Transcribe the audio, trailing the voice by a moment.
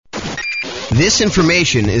This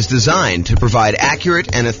information is designed to provide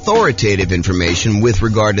accurate and authoritative information with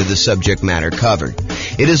regard to the subject matter covered.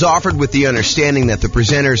 It is offered with the understanding that the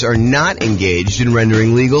presenters are not engaged in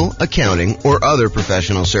rendering legal, accounting, or other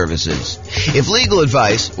professional services. If legal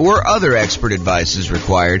advice or other expert advice is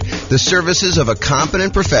required, the services of a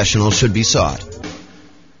competent professional should be sought.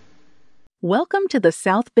 Welcome to the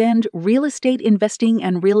South Bend Real Estate Investing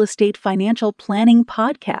and Real Estate Financial Planning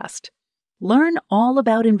Podcast. Learn all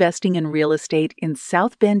about investing in real estate in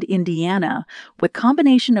South Bend, Indiana, with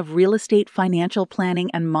combination of real estate financial planning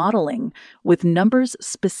and modeling with numbers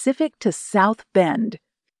specific to South Bend,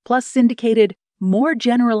 plus syndicated, more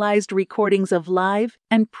generalized recordings of live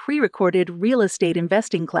and pre-recorded real estate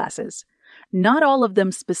investing classes, not all of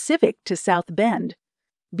them specific to South Bend.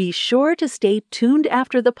 Be sure to stay tuned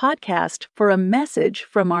after the podcast for a message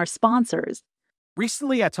from our sponsors.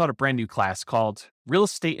 Recently, I taught a brand new class called Real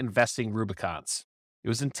Estate Investing Rubicons. It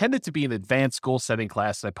was intended to be an advanced goal-setting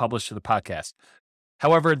class that I published to the podcast.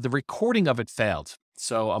 However, the recording of it failed,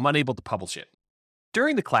 so I'm unable to publish it.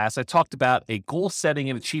 During the class, I talked about a goal-setting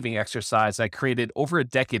and achieving exercise I created over a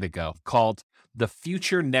decade ago called the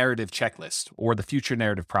Future Narrative Checklist, or the Future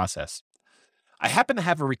Narrative Process. I happen to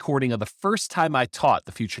have a recording of the first time I taught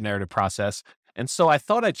the Future Narrative Process, and so I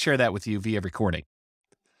thought I'd share that with you via recording.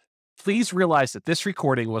 Please realize that this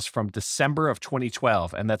recording was from December of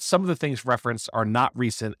 2012 and that some of the things referenced are not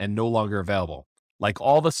recent and no longer available. Like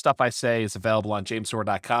all the stuff I say is available on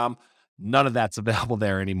jamesorr.com, none of that's available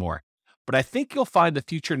there anymore. But I think you'll find the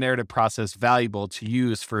future narrative process valuable to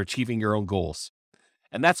use for achieving your own goals.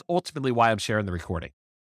 And that's ultimately why I'm sharing the recording.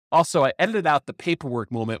 Also, I edited out the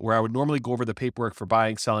paperwork moment where I would normally go over the paperwork for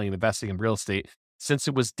buying, selling, and investing in real estate since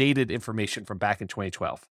it was dated information from back in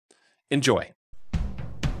 2012. Enjoy.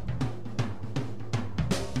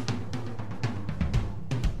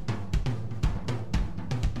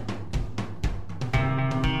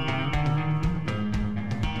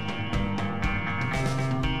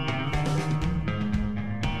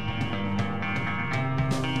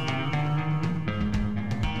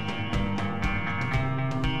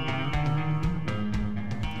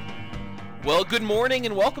 Well, good morning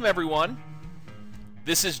and welcome, everyone.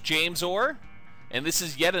 This is James Orr, and this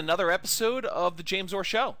is yet another episode of The James Orr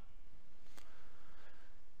Show.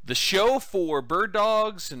 The show for bird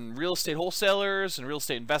dogs and real estate wholesalers and real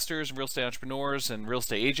estate investors and real estate entrepreneurs and real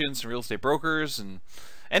estate agents and real estate brokers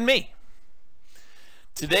and me.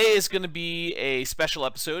 Today is going to be a special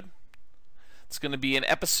episode. It's going to be an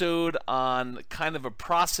episode on kind of a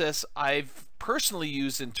process I've personally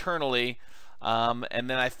used internally, and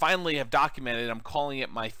then I finally have documented. I'm calling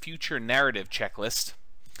it my future narrative checklist.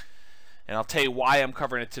 And I'll tell you why I'm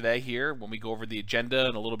covering it today here when we go over the agenda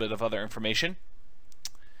and a little bit of other information.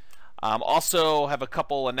 Also have a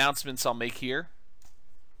couple announcements I'll make here.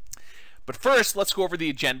 But first, let's go over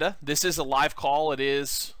the agenda. This is a live call. It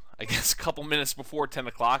is, I guess, a couple minutes before 10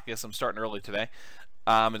 o'clock. I guess I'm starting early today.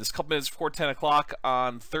 It is a couple minutes before 10 o'clock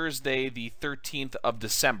on Thursday, the 13th of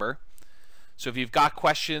December. So if you've got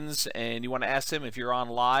questions and you want to ask them, if you're on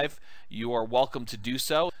live, you are welcome to do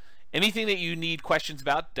so. Anything that you need questions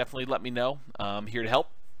about, definitely let me know. I'm here to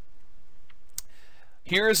help.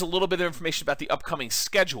 Here is a little bit of information about the upcoming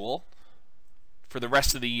schedule for the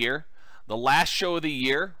rest of the year. The last show of the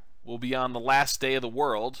year will be on the last day of the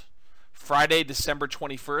world, Friday, December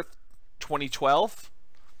 21st, 2012.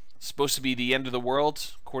 It's supposed to be the end of the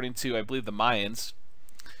world, according to, I believe, the Mayans.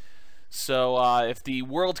 So if the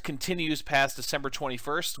world continues past December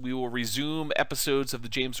 21st, we will resume episodes of the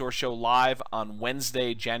James Orr Show live on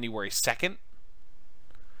Wednesday, January 2nd.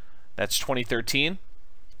 That's 2013.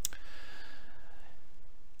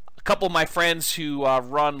 A couple of my friends who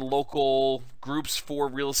run local groups for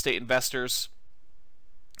real estate investors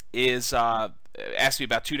asked me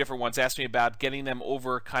about two different ones. Asked me about getting them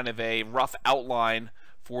over kind of a rough outline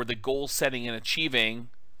for the goal setting and achieving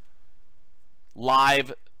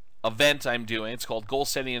live event I'm doing. It's called Goal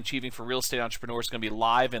Setting and Achieving for Real Estate Entrepreneurs. It's going to be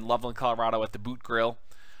live in Loveland, Colorado at the Boot Grill,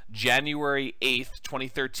 January 8th,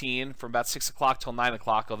 2013, from about 6 o'clock till 9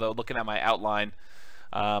 o'clock, although looking at my outline,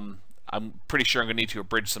 I'm pretty sure I'm going to need to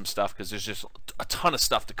abridge some stuff because there's just a ton of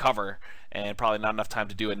stuff to cover and probably not enough time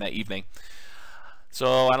to do it in that evening.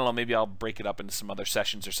 So, I don't know, maybe I'll break it up into some other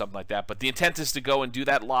sessions or something like that. But the intent is to go and do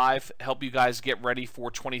that live, help you guys get ready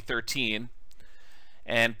for 2013.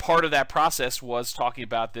 And part of that process was talking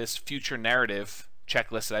about this future narrative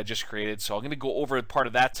checklist that I just created. So I'm going to go over part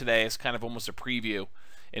of that today as kind of almost a preview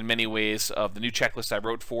in many ways of the new checklist I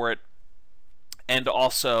wrote for it, and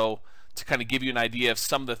also to kind of give you an idea of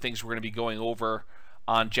some of the things we're going to be going over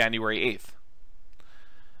on January 8th.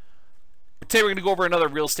 Today we're going to go over another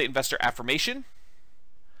real estate investor affirmation.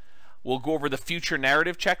 We'll go over the future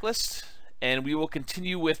narrative checklist, and we will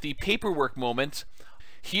continue with the paperwork moment.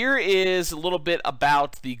 Here is a little bit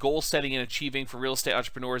about the goal setting and achieving for real estate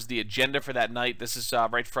entrepreneurs, the agenda for that night. This is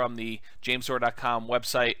right from the jamesor.com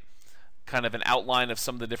website, kind of an outline of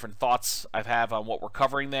some of the different thoughts I have on what we're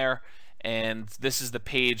covering there. And this is the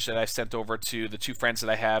page that I sent over to the two friends that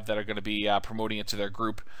I have that are going to be promoting it to their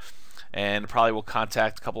group. And probably will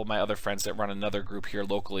contact a couple of my other friends that run another group here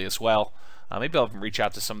locally as well. Maybe I'll even reach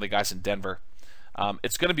out to some of the guys in Denver.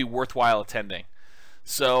 It's going to be worthwhile attending.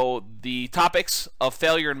 So the topics of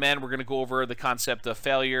failure in men, we're going to go over the concept of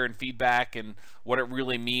failure and feedback and what it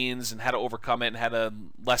really means and how to overcome it and how to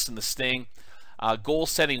lessen the sting. Goal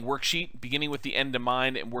setting worksheet, beginning with the end in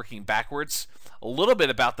mind and working backwards. A little bit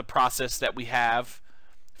about the process that we have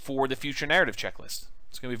for the future narrative checklist.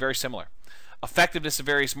 It's going to be very similar. Effectiveness of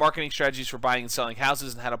various marketing strategies for buying and selling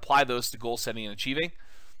houses and how to apply those to goal setting and achieving.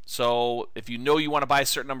 So if you know you want to buy a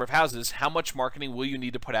certain number of houses, how much marketing will you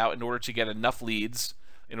need to put out in order to get enough leads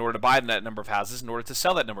in order to buy that number of houses, in order to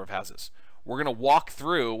sell that number of houses? We're going to walk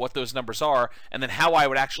through what those numbers are and then how I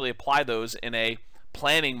would actually apply those in a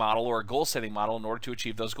planning model or a goal setting model in order to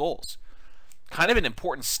achieve those goals. Kind of an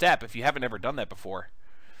important step if you haven't ever done that before.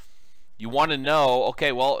 You want to know,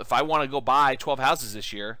 okay, well, if I want to go buy 12 houses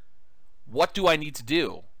this year, what do I need to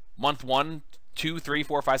do? Month 1, 2, 3,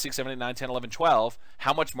 4, 5, 6, 7, 8, 9, 10, 11, 12,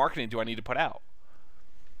 how much marketing do I need to put out?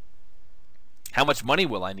 How much money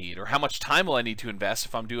will I need? Or how much time will I need to invest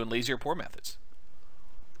if I'm doing lazy or poor methods?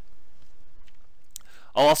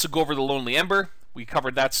 I'll also go over the Lonely Ember. We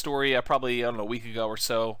covered that story probably, a week ago or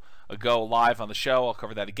so ago live on the show. I'll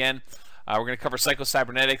cover that again. We're going to cover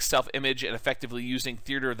psycho-cybernetics, self-image, and effectively using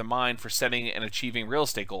theater of the mind for setting and achieving real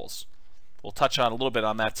estate goals. We'll touch on a little bit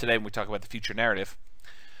on that today when we talk about the future narrative.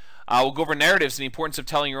 We'll go over narratives and the importance of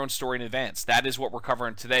telling your own story in advance. That is what we're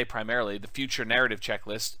covering today primarily. The future narrative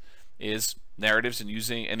checklist is narratives and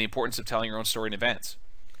the importance of telling your own story in advance.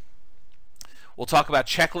 We'll talk about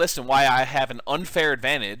checklists and why I have an unfair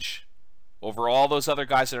advantage over all those other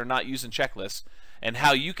guys that are not using checklists, and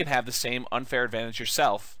how you can have the same unfair advantage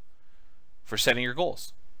yourself for setting your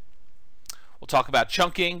goals. We'll talk about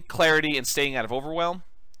chunking, clarity, and staying out of overwhelm.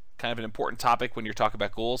 Kind of an important topic when you're talking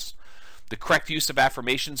about goals. The correct use of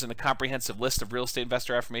affirmations and a comprehensive list of real estate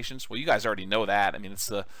investor affirmations. Well, you guys already know that. I mean, it's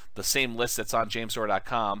the same list that's on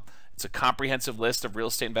jamesor.com. It's a comprehensive list of real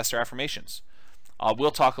estate investor affirmations. We'll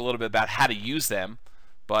talk a little bit about how to use them,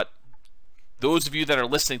 but those of you that are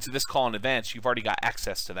listening to this call in advance, you've already got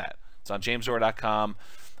access to that. It's on jamesor.com.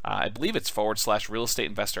 I believe it's / real estate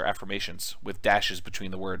investor affirmations with dashes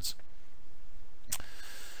between the words.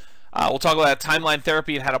 We'll talk about timeline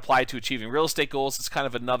therapy and how to apply it to achieving real estate goals. It's kind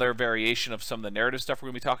of another variation of some of the narrative stuff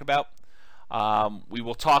we're going to be talking about. We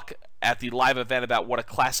will talk at the live event about what a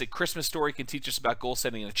classic Christmas story can teach us about goal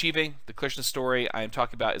setting and achieving. The Christmas story I am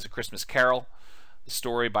talking about is A Christmas Carol, the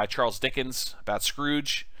story by Charles Dickens about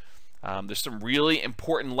Scrooge. There's some really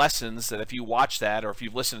important lessons that if you watch that, or if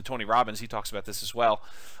you've listened to Tony Robbins, he talks about this as well.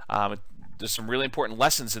 There's some really important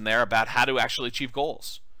lessons in there about how to actually achieve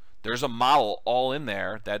goals. There's a model all in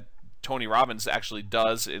there that Tony Robbins actually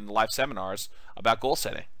does in live seminars about goal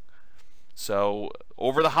setting. So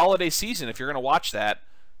over the holiday season, if you're going to watch that,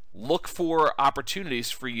 look for opportunities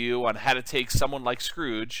for you on how to take someone like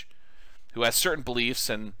Scrooge, who has certain beliefs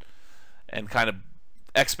and kind of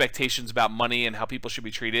expectations about money and how people should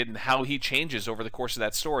be treated, and how he changes over the course of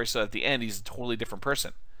that story so at the end he's a totally different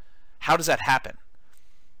person. How does that happen?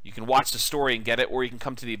 You can watch the story and get it, or you can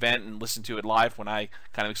come to the event and listen to it live when I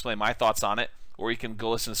kind of explain my thoughts on it, or you can go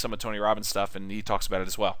listen to some of Tony Robbins' stuff and he talks about it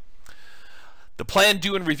as well. The plan,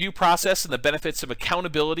 do, and review process and the benefits of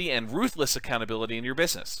accountability and ruthless accountability in your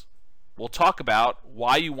business. We'll talk about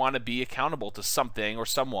why you want to be accountable to something or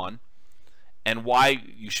someone, and why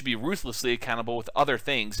you should be ruthlessly accountable with other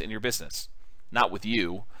things in your business. Not with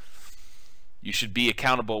you. You should be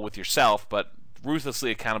accountable with yourself, but ruthlessly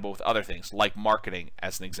accountable with other things, like marketing,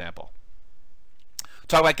 as an example.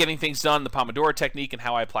 Talk about getting things done, the Pomodoro technique, and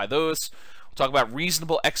how I apply those. We'll talk about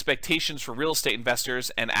reasonable expectations for real estate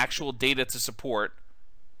investors and actual data to support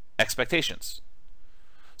expectations.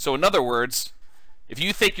 So in other words, if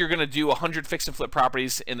you think you're going to do 100 fix and flip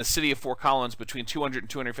properties in the city of Fort Collins between 200 and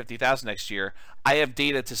 250,000 next year, I have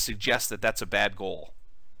data to suggest that that's a bad goal.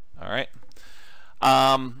 All right.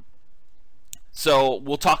 So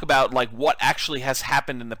we'll talk about like what actually has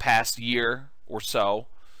happened in the past year or so,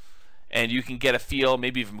 and you can get a feel,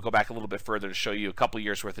 maybe even go back a little bit further to show you a couple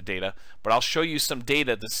years worth of data. But I'll show you some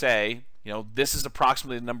data to say, this is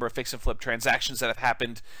approximately the number of fix and flip transactions that have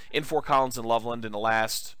happened in Fort Collins and Loveland in the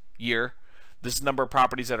last year. this number of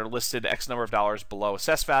properties that are listed X number of dollars below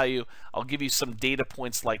assessed value. I'll give you some data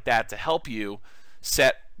points like that to help you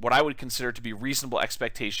set what I would consider to be reasonable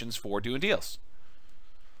expectations for doing deals.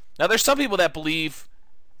 Now, there's some people that believe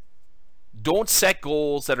don't set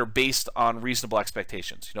goals that are based on reasonable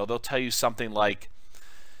expectations. They'll tell you something like,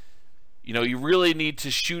 you really need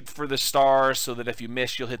to shoot for the stars so that if you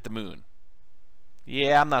miss, you'll hit the moon.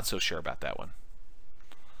 Yeah, I'm not so sure about that one.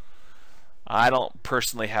 I don't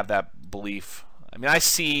personally have that belief. I mean, I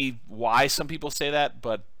see why some people say that,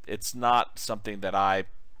 but it's not something that I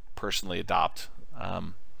personally adopt.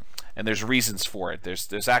 And there's reasons for it.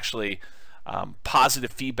 There's actually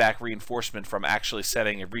positive feedback reinforcement from actually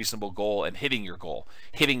setting a reasonable goal and hitting your goal,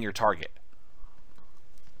 hitting your target.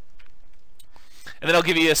 And then I'll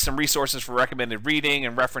give you some resources for recommended reading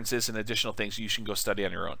and references and additional things you should go study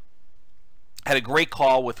on your own. I had a great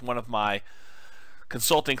call with one of my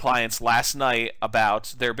consulting clients last night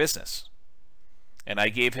about their business. And I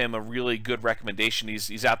gave him a really good recommendation.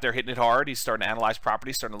 He's out there hitting it hard. He's starting to analyze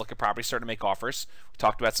properties, starting to look at properties, starting to make offers. We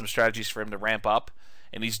talked about some strategies for him to ramp up.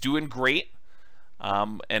 And he's doing great.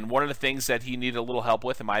 And one of the things that he needed a little help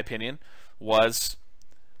with, in my opinion, was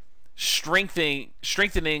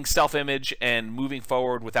strengthening self-image and moving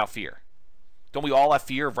forward without fear. Don't we all have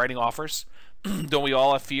fear of writing offers? Don't we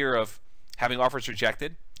all have fear of having offers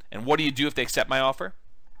rejected? And what do you do if they accept my offer?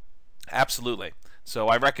 Absolutely. So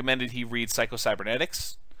I recommended he read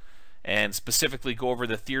Psycho-Cybernetics and specifically go over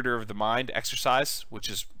the Theater of the Mind exercise, which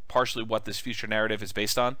is partially what this future narrative is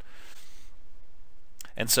based on.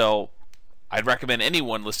 And so I'd recommend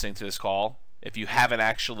anyone listening to this call, if you haven't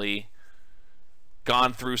actually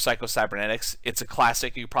gone through Psycho-Cybernetics, it's a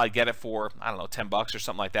classic. You can probably get it for, $10 or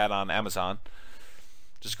something like that on Amazon.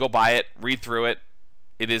 Just go buy it, read through it.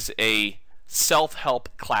 It is a self-help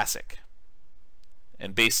classic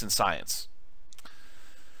and based in science.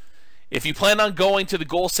 If you plan on going to the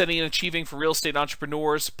goal setting and achieving for real estate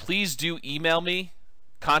entrepreneurs, please do email me,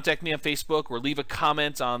 contact me on Facebook, or leave a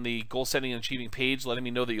comment on the goal setting and achieving page letting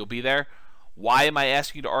me know that you'll be there. Why am I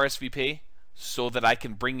asking you to RSVP? So that I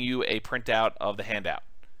can bring you a printout of the handout.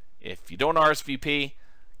 If you don't RSVP,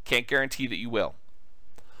 can't guarantee that you will.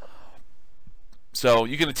 So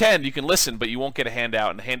you can attend, you can listen, but you won't get a handout,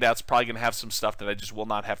 and the handout's probably going to have some stuff that I just will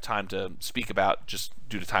not have time to speak about just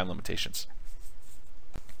due to time limitations.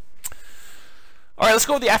 All right, let's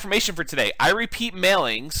go with the affirmation for today. I repeat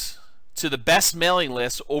mailings to the best mailing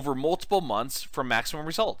list over multiple months for maximum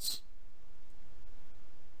results.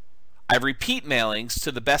 I repeat mailings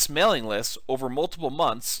to the best mailing lists over multiple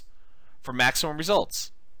months for maximum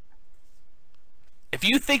results. If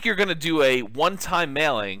you think you're going to do a one-time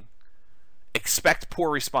mailing, expect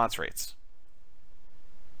poor response rates.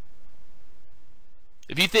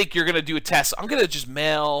 If you think you're going to do a test, I'm going to just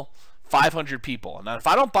mail 500 people. And if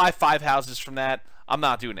I don't buy 5 houses from that, I'm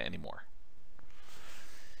not doing it anymore.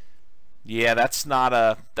 Yeah, that's not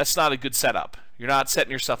a good setup. You're not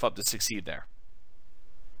setting yourself up to succeed there.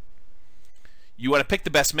 You want to pick the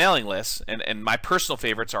best mailing lists, and my personal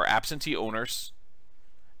favorites are absentee owners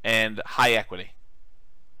and high equity.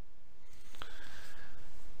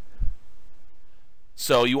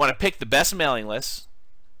 So you want to pick the best mailing lists,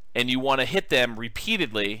 and you want to hit them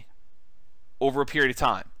repeatedly over a period of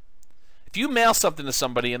time. If you mail something to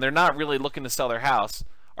somebody and they're not really looking to sell their house,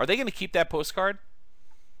 are they going to keep that postcard?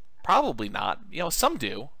 Probably not. Some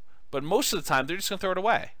do, but most of the time they're just going to throw it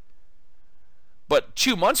away. But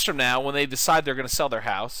 2 months from now, when they decide they're going to sell their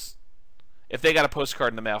house, if they got a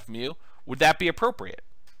postcard in the mail from you, would that be appropriate?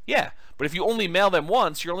 Yeah, but if you only mail them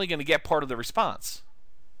once, you're only going to get part of the response.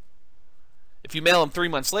 If you mail them 3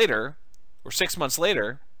 months later, or 6 months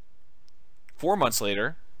later, 4 months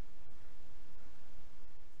later,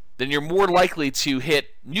 then you're more likely to hit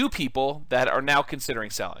new people that are now considering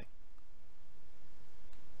selling.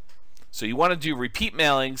 So you want to do repeat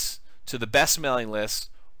mailings to the best mailing list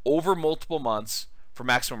over multiple months for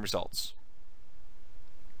maximum results.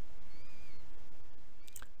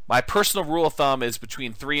 My personal rule of thumb is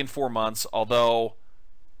between 3 and 4 months, although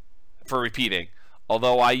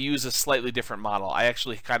I use a slightly different model. I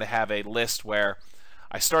actually kind of have a list where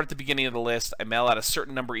I start at the beginning of the list, I mail out a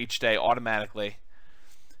certain number each day automatically,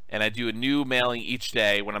 and I do a new mailing each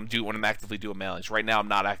day when I'm actively doing mailings. Right now I'm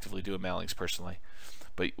not actively doing mailings personally.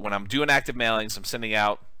 But when I'm doing active mailings, I'm sending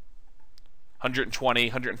out 120,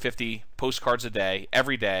 150 postcards a day,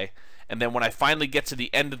 every day. And then when I finally get to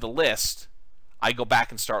the end of the list, I go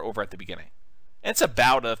back and start over at the beginning. And it's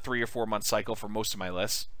about a 3 or 4 month cycle for most of my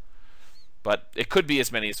lists. But it could be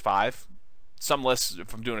as many as 5. Some lists,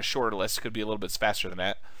 if I'm doing a shorter list, could be a little bit faster than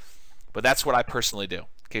that. But that's what I personally do.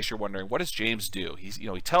 In case you're wondering, what does James do? He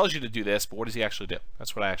tells you to do this, but what does he actually do?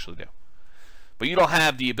 That's what I actually do. But you don't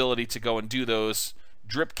have the ability to go and do those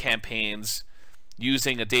drip campaigns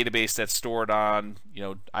using a database that's stored on,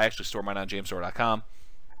 I actually store mine on jamesdoor.com.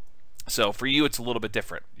 So for you, it's a little bit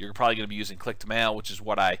different. You're probably going to be using click-to-mail, which is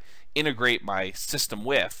what I integrate my system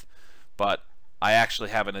with, but I actually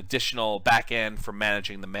have an additional back end for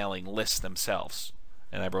managing the mailing lists themselves.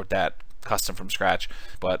 And I wrote that custom from scratch,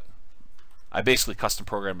 but I basically custom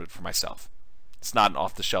programmed it for myself. It's not an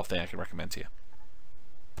off-the-shelf thing I can recommend to you.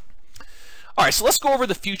 All right, so let's go over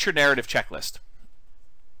the future narrative checklist.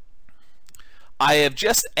 I have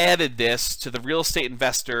just added this to the real estate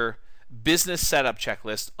investor business setup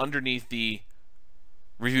checklist underneath the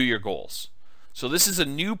review your goals. So this is a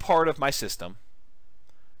new part of my system,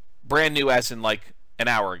 brand new as in like an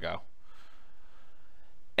hour ago.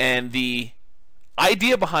 And the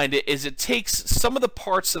idea behind it is it takes some of the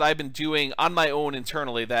parts that I've been doing on my own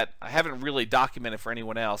internally that I haven't really documented for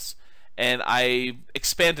anyone else, and I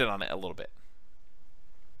expanded on it a little bit.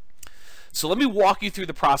 So let me walk you through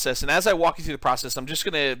the process, and as I walk you through the process, I'm just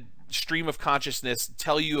going to stream of consciousness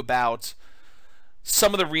tell you about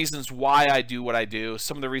some of the reasons why I do what I do,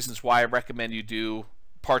 some of the reasons why I recommend you do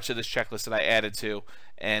parts of this checklist that I added to,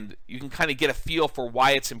 and you can kind of get a feel for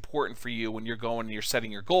why it's important for you when you're going and you're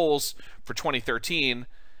setting your goals for 2013,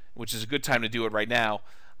 which is a good time to do it right now,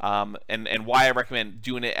 and why I recommend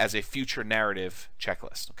doing it as a future narrative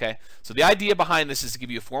checklist. Okay, so the idea behind this is to give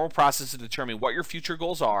you a formal process to determine what your future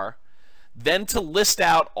goals are, then to list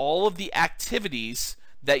out all of the activities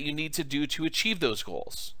that you need to do to achieve those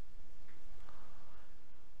goals.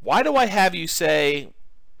 Why do I have you say,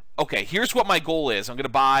 okay, here's what my goal is. I'm going to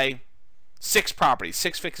buy 6 properties,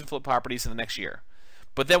 6 fix and flip properties in the next year.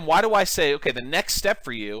 But then why do I say, okay, the next step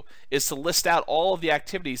for you is to list out all of the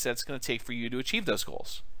activities that it's going to take for you to achieve those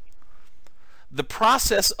goals? The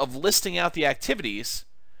process of listing out the activities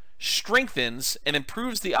strengthens and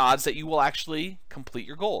improves the odds that you will actually complete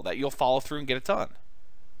your goal, that you'll follow through and get it done.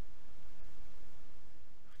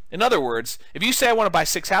 In other words, if you say I want to buy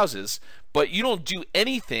 6 houses, but you don't do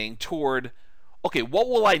anything toward, okay, what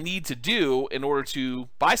will I need to do in order to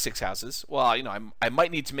buy 6 houses? Well, I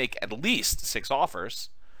might need to make at least 6 offers.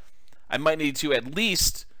 I might need to at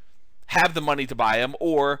least have the money to buy them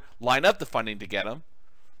or line up the funding to get them.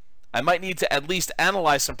 I might need to at least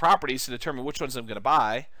analyze some properties to determine which ones I'm going to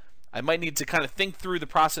buy. I might need to kind of think through the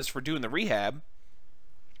process for doing the rehab.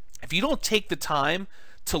 If you don't take the time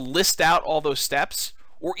to list out all those steps,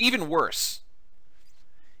 or even worse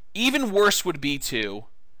would be to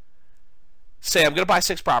say, I'm going to buy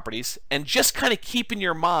 6 properties, and just kind of keep in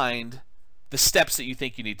your mind the steps that you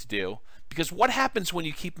think you need to do. Because what happens when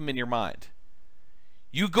you keep them in your mind?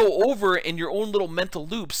 You go over in your own little mental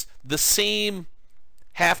loops the same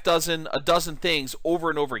half dozen, a dozen things over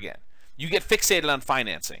and over again. You get fixated on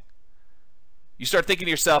financing. You start thinking to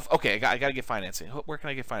yourself, okay, I got to get financing. Where can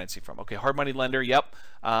I get financing from? Okay, hard money lender, yep.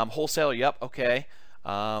 Wholesaler, yep, okay.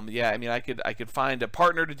 I could find a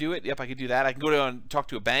partner to do it. Yep, I could do that. I can go and talk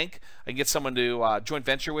to a bank. I can get someone to joint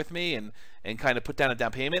venture with me and kind of put down a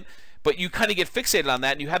down payment. But you kind of get fixated on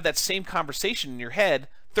that, and you have that same conversation in your head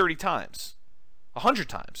 30 times, 100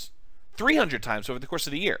 times, 300 times over the course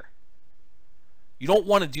of the year. You don't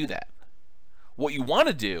want to do that. What you want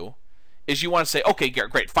to do is you want to say, okay,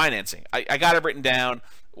 great, financing. I got it written down.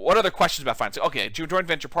 What other questions about financing? Okay, joint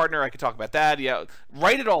venture partner, I could talk about that. Yeah,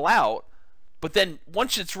 write it all out. But then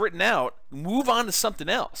once it's written out, move on to something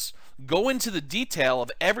else. Go into the detail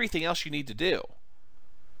of everything else you need to do.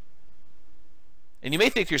 And you may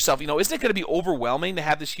think to yourself, isn't it going to be overwhelming to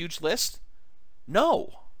have this huge list?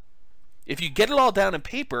 No. If you get it all down in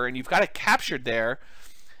paper and you've got it captured there,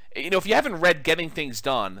 if you haven't read Getting Things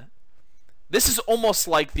Done, this is almost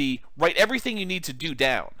like the write everything you need to do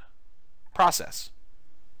down process.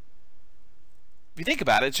 If you think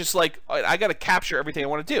about it, it's just like I got to capture everything I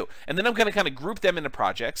want to do. And then I'm going to kind of group them into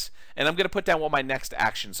projects, and I'm going to put down what my next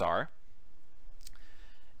actions are.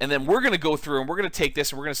 And then we're going to go through and we're going to take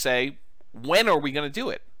this and we're going to say, when are we going to do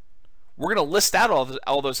it? We're going to list out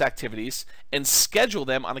all those activities and schedule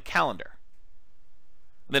them on a calendar.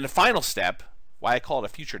 And then the final step, why I call it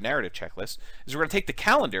a future narrative checklist, is we're going to take the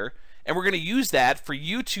calendar and we're going to use that for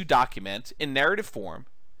you to document in narrative form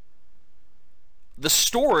the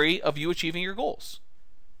story of you achieving your goals.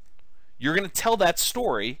 You're going to tell that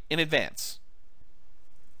story in advance.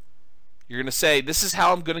 You're going to say, this is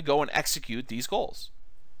how I'm going to go and execute these goals.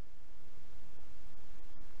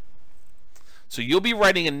 So you'll be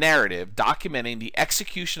writing a narrative documenting the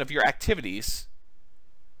execution of your activities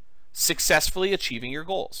successfully achieving your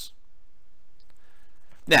goals.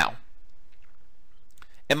 Now,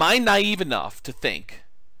 am I naive enough to think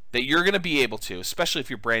that you're going to be able to, especially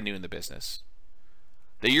if you're brand new in the business,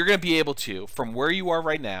 that you're going to be able to, from where you are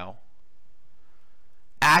right now,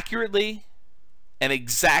 accurately and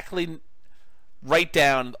exactly write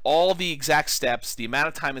down all the exact steps, the amount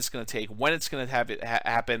of time it's going to take, when it's going to have it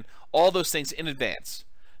happen, all those things in advance.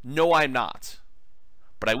 No, I'm not.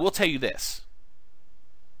 But I will tell you this.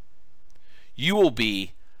 You will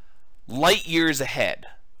be light years ahead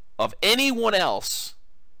of anyone else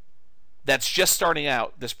that's just starting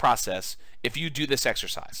out this process if you do this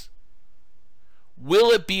exercise.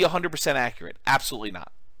 Will it be 100% accurate? Absolutely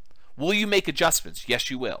not. Will you make adjustments?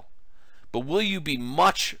 Yes, you will. But will you be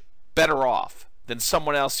much better off than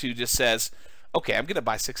someone else who just says, okay, I'm going to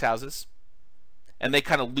buy 6 houses, and they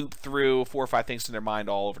kind of loop through 4 or 5 things in their mind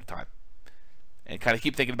all over the time and kind of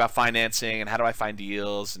keep thinking about financing and how do I find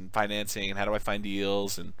deals and financing and how do I find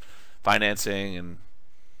deals and financing and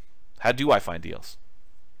how do I find deals?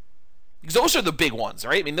 Because those are the big ones,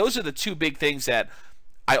 right? I mean, those are the 2 big things that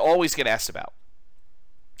I always get asked about.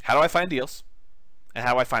 How do I find deals and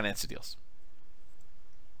how do I finance the deals?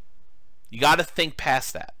 You got to think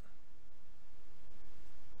past that.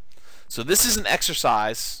 So this is an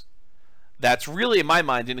exercise that's really, in my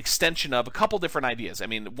mind, an extension of a couple different ideas. I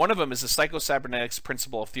mean, one of them is the psycho-cybernetics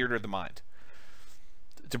principle of theater of the mind.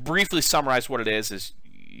 To briefly summarize what it is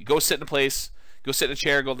you go sit in a place, go sit in a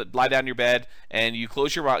chair, go lie down in your bed, and you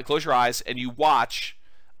close your eyes, and you watch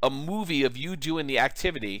a movie of you doing the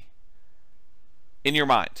activity in your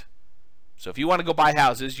mind. So if you want to go buy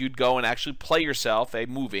houses, you'd go and actually play yourself a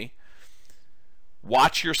movie,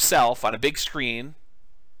 watch yourself on a big screen,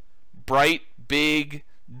 bright, big,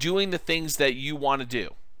 doing the things that you want to do.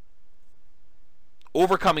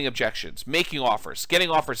 Overcoming objections, making offers, getting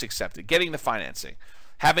offers accepted, getting the financing,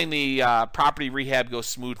 having the property rehab go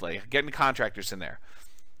smoothly, getting the contractors in there.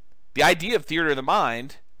 The idea of theater of the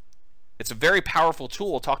mind, it's a very powerful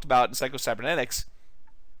tool talked about in psycho-cybernetics,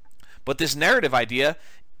 but this narrative idea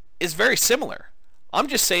is very similar. I'm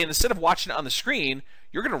just saying instead of watching it on the screen,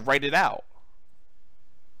 you're going to write it out.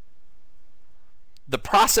 The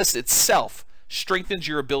process itself strengthens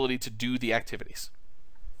your ability to do the activities.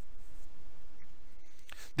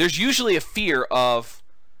 There's usually a fear of,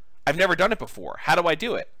 I've never done it before. How do I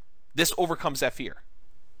do it? This overcomes that fear.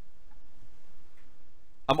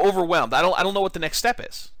 I'm overwhelmed. I don't know what the next step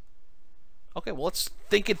is. Okay, well, let's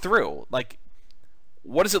think it through. Like,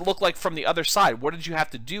 what does it look like from the other side? What did you have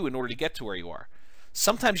to do in order to get to where you are?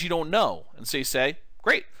 Sometimes you don't know. And so you say,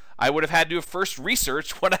 great. I would have had to have first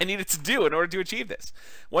researched what I needed to do in order to achieve this.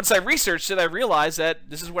 Once I researched it, I realized that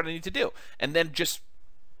this is what I need to do. And then just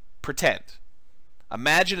pretend.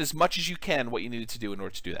 Imagine as much as you can what you needed to do in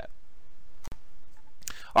order to do that.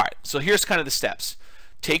 All right, so here's kind of the steps.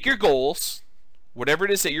 Take your goals, whatever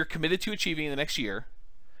it is that you're committed to achieving in the next year,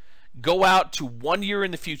 go out to 1 year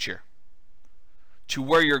in the future to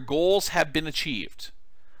where your goals have been achieved.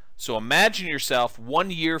 So imagine yourself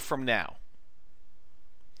 1 year from now.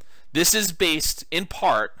 This is based, in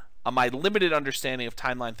part, on my limited understanding of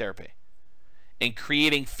timeline therapy and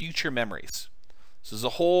creating future memories. So there's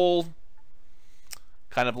a whole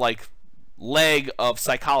kind of like leg of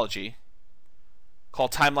psychology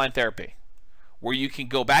called timeline therapy, where you can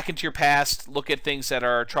go back into your past, look at things that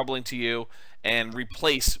are troubling to you, and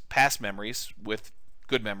replace past memories with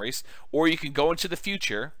good memories. Or you can go into the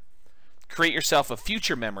future, create yourself a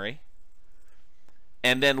future memory,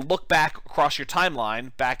 and then look back across your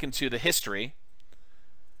timeline, back into the history,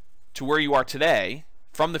 to where you are today,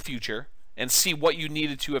 from the future, and see what you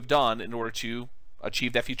needed to have done in order to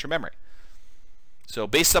achieve that future memory. So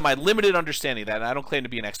based on my limited understanding of that, and I don't claim to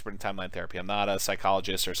be an expert in timeline therapy, I'm not a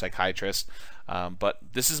psychologist or psychiatrist, but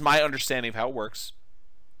this is my understanding of how it works,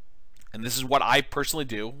 and this is what I personally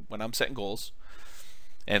do when I'm setting goals,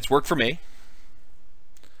 and it's worked for me,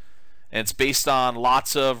 and it's based on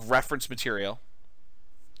lots of reference material,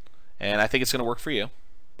 and I think it's going to work for you.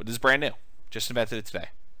 But this is brand new. Just invented it today.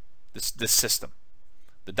 This system.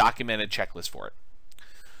 The documented checklist for it.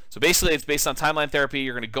 So basically, it's based on timeline therapy.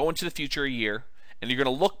 You're going to go into the future a year, and you're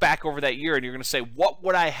going to look back over that year, and you're going to say, what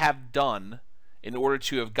would I have done in order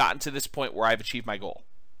to have gotten to this point where I've achieved my goal?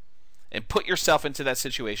 And put yourself into that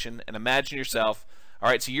situation, and imagine yourself, all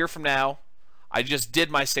right, it's a year from now. I just did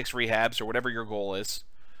my 6 rehabs, or whatever your goal is.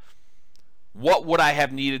 What would I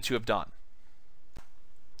have needed to have done?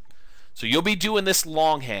 So you'll be doing this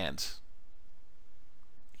longhand,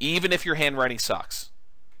 even if your handwriting sucks.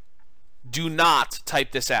 Do not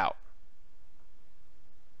type this out.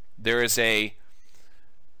 There is a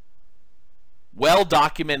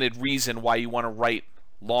well-documented reason why you want to write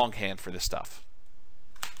longhand for this stuff.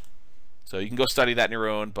 So you can go study that on your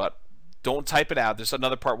own, but don't type it out. There's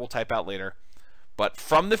another part we'll type out later. But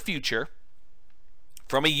from the future,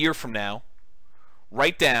 from a year from now,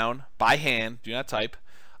 write down by hand, do not type,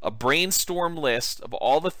 a brainstorm list of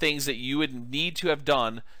all the things that you would need to have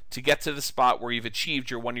done to get to the spot where you've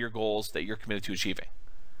achieved one of your goals that you're committed to achieving.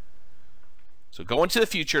 So go into the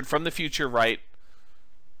future, and from the future, write,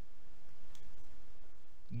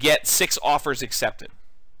 get 6 offers accepted.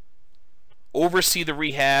 Oversee the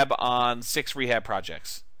rehab on 6 rehab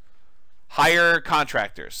projects. Hire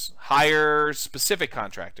contractors. Hire specific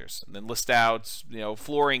contractors. And then list out,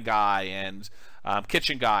 flooring guy and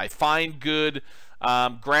kitchen guy. Find good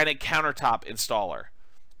granite countertop installer.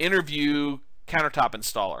 Interview countertop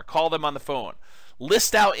installer. Call them on the phone.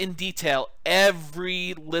 List out in detail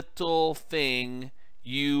every little thing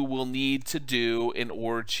you will need to do in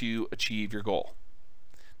order to achieve your goal.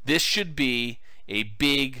 This should be a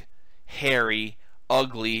big, hairy,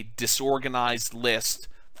 ugly, disorganized list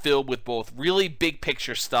filled with both really big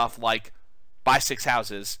picture stuff like buy 6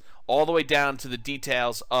 houses, all the way down to the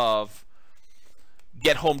details of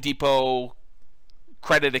get Home Depot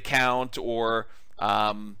credit account, or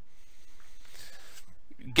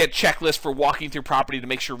get checklist for walking through property to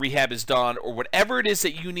make sure rehab is done, or whatever it is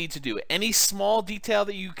that you need to do. Any small detail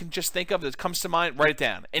that you can just think of that comes to mind, write it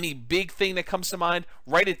down. Any big thing that comes to mind,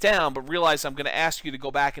 write it down, but realize I'm going to ask you to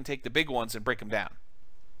go back and take the big ones and break them down.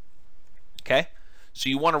 Okay? So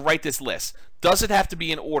you want to write this list. Does it have to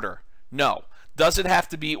be in order? No. Does it have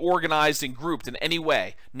to be organized and grouped in any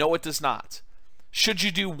way? No, it does not. Should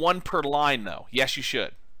you do 1 per line, though? Yes, you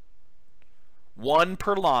should. 1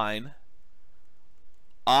 per line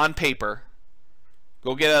on paper.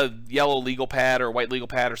 Go get a yellow legal pad or a white legal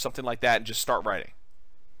pad or something like that and just start writing.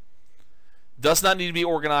 Does not need to be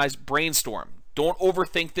organized. Brainstorm. Don't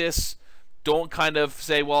overthink this. Don't kind of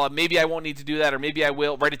say, well, maybe I won't need to do that, or maybe I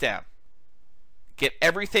will. Write it down. Get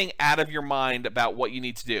everything out of your mind about what you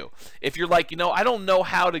need to do. If you're like, I don't know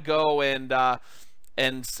how to go and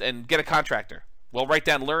get a contractor. Well, write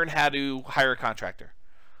down, learn how to hire a contractor.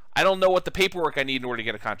 I don't know what the paperwork I need in order to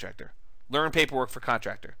get a contractor. Learn paperwork for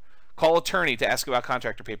contractor. Call attorney to ask about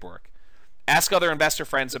contractor paperwork. Ask other investor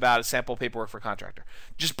friends about a sample paperwork for contractor.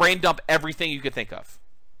 Just brain dump everything you can think of.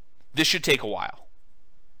 This should take a while.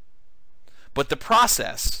 But the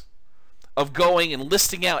process of going and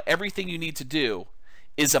listing out everything you need to do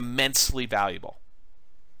is immensely valuable.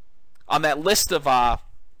 On that list of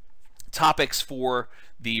topics for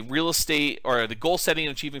the real estate, or the goal setting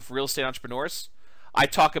and achieving for real estate entrepreneurs, I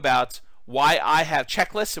talk about why I have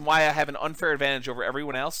checklists and why I have an unfair advantage over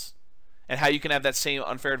everyone else, and how you can have that same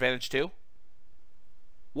unfair advantage too.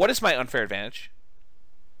 What is my unfair advantage?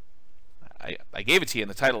 I gave it to you in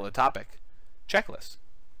the title of the topic. Checklist.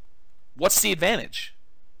 What's the advantage?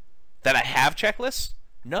 That I have checklists?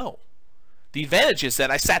 No. The advantage is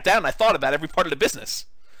that I sat down and I thought about every part of the business.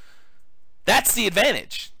 That's the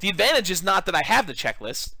advantage. The advantage is not that I have the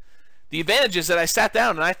checklist. The advantage is that I sat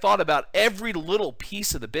down and I thought about every little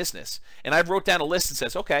piece of the business. And I wrote down a list that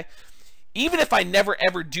says, okay, even if I never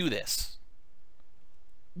ever do this,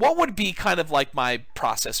 what would be kind of like my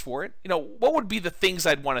process for it? What would be the things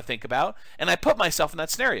I'd want to think about? And I put myself in that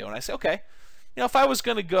scenario and I say, okay, if I was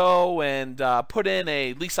going to go and put in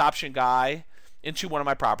a lease option guy into one of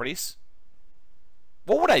my properties,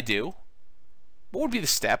 what would I do? What would be the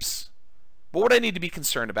steps? What would I need to be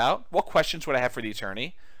concerned about? What questions would I have for the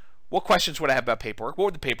attorney? What questions would I have about paperwork? What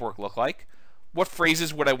would the paperwork look like? What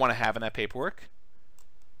phrases would I want to have in that paperwork?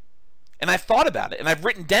 And I've thought about it, and I've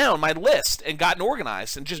written down my list and gotten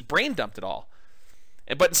organized and just brain dumped it all.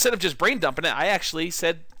 But instead of just brain dumping it, I actually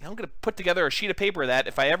said, I'm going to put together a sheet of paper that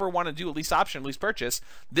if I ever want to do a lease option, lease purchase,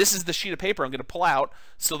 this is the sheet of paper I'm going to pull out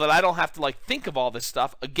so that I don't have to think of all this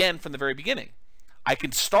stuff again from the very beginning. I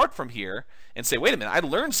can start from here and say, wait a minute, I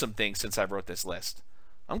learned some things since I wrote this list.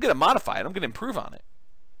 I'm going to modify it. I'm going to improve on it.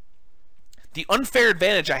 The unfair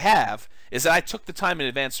advantage I have is that I took the time in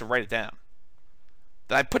advance to write it down.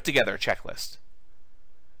 That I put together a checklist.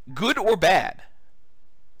 Good or bad.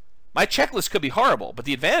 My checklist could be horrible, but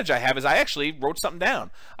the advantage I have is I actually wrote something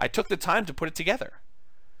down. I took the time to put it together.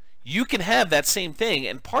 You can have that same thing,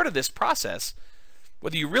 and part of this process,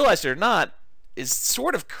 whether you realize it or not, is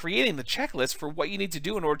sort of creating the checklist for what you need to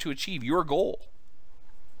do in order to achieve your goal.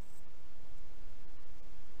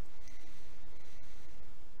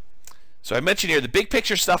 So I mentioned here, the big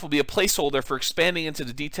picture stuff will be a placeholder for expanding into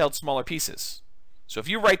the detailed smaller pieces. So if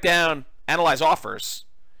you write down analyze offers,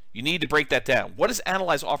 you need to break that down. What does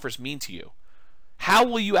analyze offers mean to you? How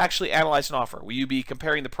will you actually analyze an offer? Will you be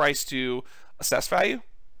comparing the price to assessed value?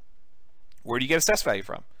 Where do you get assessed value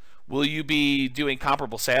from? Will you be doing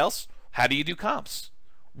comparable sales? How do you do comps?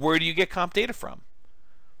 Where do you get comp data from?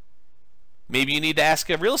 Maybe you need to ask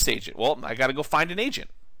a real estate agent. Well, I got to go find an agent.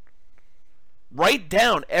 Write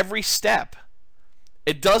down every step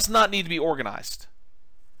It does not need to be organized.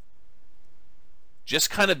 Just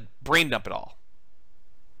kind of brain dump it all.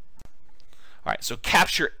 All right, so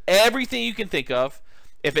capture everything you can think of.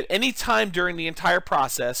 If at any time during the entire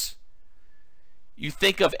process you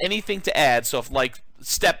think of anything to add, so if like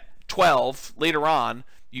step 12 later on,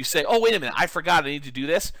 you say, oh, wait a minute, I forgot I need to do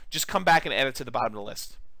this, just come back and add it to the bottom of the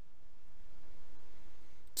list.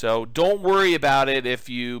 So don't worry about it if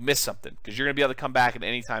you miss something, because you're going to be able to come back at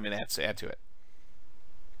any time and add to it.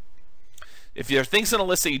 If there are things on a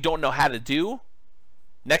list that you don't know how to do,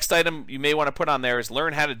 next item you may want to put on there is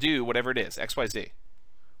learn how to do whatever it is, XYZ.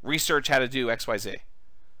 Research how to do XYZ.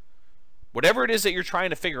 Whatever it is that you're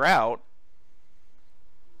trying to figure out,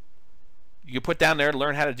 you can put down there,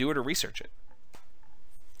 learn how to do it or research it.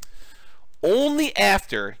 Only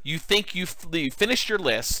after you think you've finished your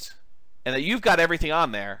list and that you've got everything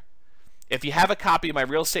on there, if you have a copy of my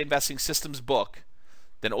Real Estate Investing Systems book,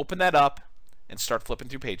 then open that up and start flipping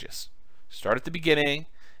through pages. Start at the beginning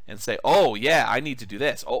and say, oh, yeah, I need to do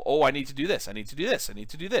this. Oh, I need to do this. I need to do this. I need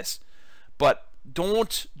to do this. But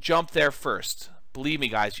don't jump there first. Believe me,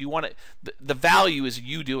 guys, you want it. The value is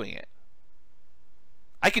you doing it.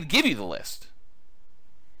 I could give you the list.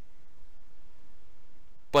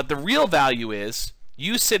 But the real value is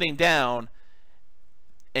you sitting down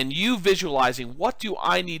and you visualizing, what do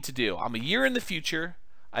I need to do? I'm a year in the future.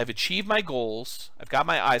 I've achieved my goals. I've got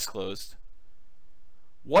my eyes closed.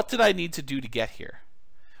 What did I need to do to get here?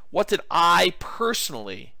 What did I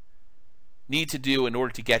personally need to do in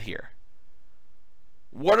order to get here?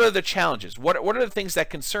 What are the challenges? What are the things that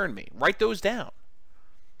concern me? Write those down.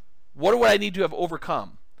 What do I need to have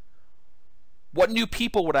overcome? What new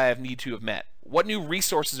people would I need to have met? What new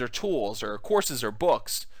resources or tools or courses or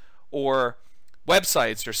books or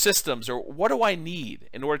websites or systems, or what do I need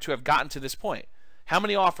in order to have gotten to this point? How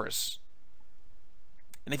many offers?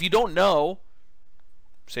 And if you don't know,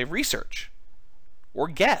 say research or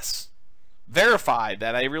guess. Verify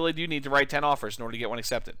that I really do need to write 10 offers in order to get one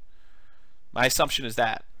accepted. My assumption is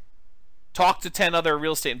that. Talk to 10 other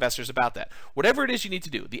real estate investors about that. Whatever it is you need to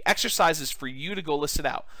do, the exercise is for you to go list it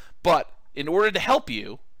out. But in order to help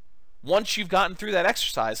you, once you've gotten through that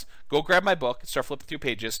exercise, go grab my book and start flipping through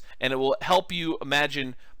pages, and it will help you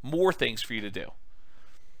imagine more things for you to do.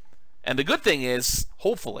 And the good thing is,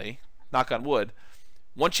 hopefully, knock on wood,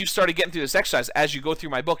 once you've started getting through this exercise, as you go through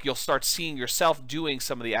my book, you'll start seeing yourself doing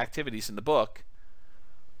some of the activities in the book,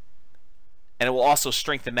 and it will also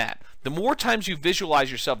strengthen that. The more times you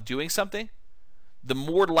visualize yourself doing something, the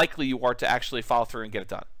more likely you are to actually follow through and get it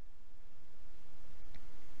done.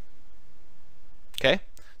 Okay?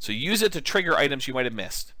 So use it to trigger items you might have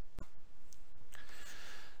missed.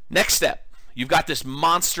 Next step, you've got this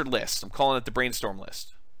monster list. I'm calling it the brainstorm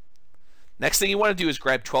list. Next thing you want to do is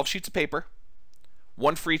grab 12 sheets of paper,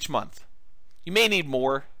 one for each month. You may need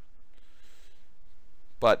more,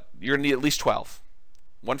 but you're going to need at least 12.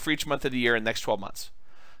 One for each month of the year in the next 12 months.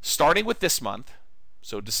 Starting with this month,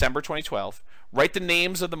 so December 2012, write the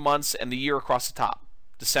names of the months and the year across the top.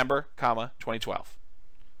 December, 2012.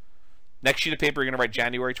 Next sheet of paper, you're going to write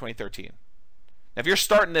January 2013. Now, if you're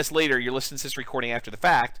starting this later, you're listening to this recording after the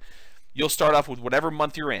fact, you'll start off with whatever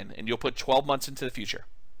month you're in, and you'll put 12 months into the future.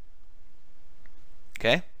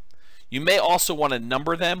 Okay? You may also want to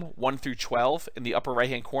number them 1 through 12 in the upper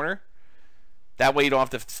right-hand corner. That way you don't have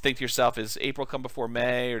to think to yourself, is April come before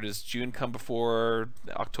May, or does June come before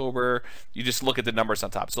October? You just look at the numbers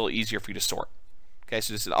on top. It's a little easier for you to sort. Okay,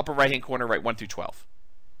 so this is the upper right-hand corner, write 1 through 12.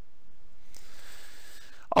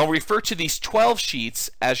 I'll refer to these 12 sheets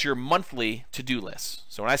as your monthly to-do list.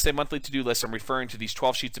 So when I say monthly to-do list, I'm referring to these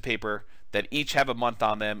 12 sheets of paper that each have a month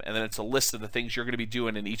on them, and then it's a list of the things you're going to be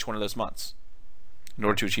doing in each one of those months in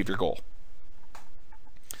order to achieve your goal.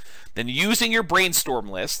 Then using your brainstorm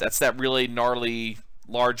list, that's that really gnarly,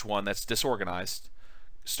 large one that's disorganized,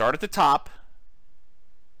 start at the top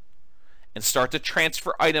and start to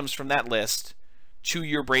transfer items from that list to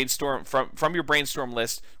your brainstorm, from your brainstorm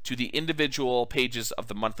list to the individual pages of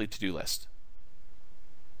the monthly to-do list.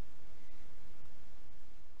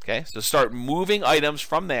 Okay, so start moving items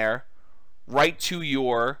from there right to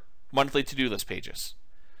your monthly to-do list pages.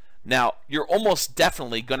 Now, you're almost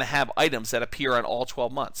definitely going to have items that appear on all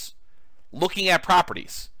 12 months. Looking at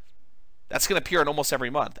properties, that's going to appear in almost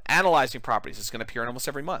every month. Analyzing properties is going to appear in almost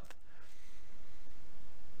every month.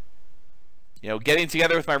 You know, getting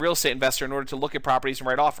together with my real estate investor in order to look at properties and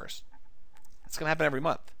write offers. That's going to happen every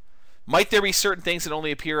month. Might there be certain things that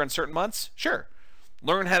only appear on certain months? Sure.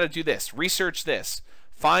 Learn how to do this. Research this.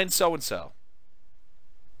 Find so-and-so.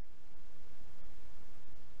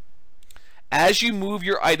 As you move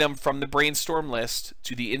your item from the brainstorm list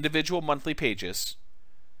to the individual monthly pages,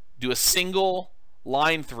 do a single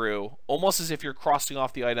line through, almost as if you're crossing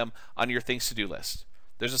off the item on your things to do list.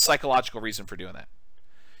 There's a psychological reason for doing that.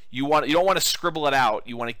 You don't want to scribble it out.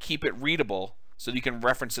 You want to keep it readable so that you can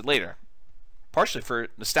reference it later. Partially for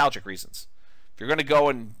nostalgic reasons. If you're going to go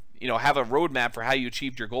and have a roadmap for how you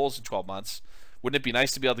achieved your goals in 12 months, wouldn't it be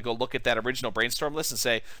nice to be able to go look at that original brainstorm list and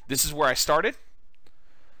say, this is where I started?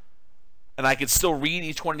 And I could still read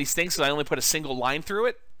each one of these things because I only put a single line through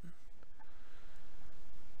it?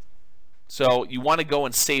 So you want to go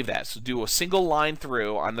and save that. So do a single line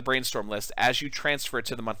through on the brainstorm list as you transfer it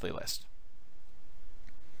to the monthly list.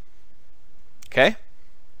 Okay?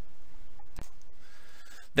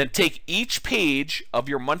 Then take each page of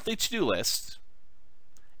your monthly to-do list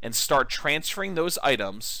and start transferring those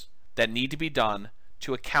items that need to be done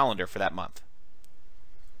to a calendar for that month.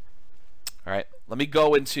 All right, let me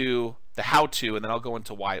go into the how-to, and then I'll go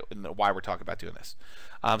into why we're talking about doing this.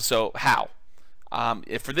 So how?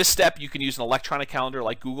 If for this step, you can use an electronic calendar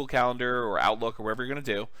like Google Calendar or Outlook or whatever you're going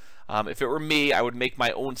to do. If it were me, I would make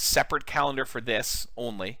my own separate calendar for this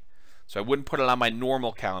only. So I wouldn't put it on my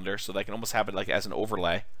normal calendar, so that I can almost have it like as an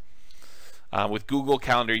overlay. With Google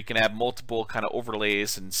Calendar, you can have multiple kind of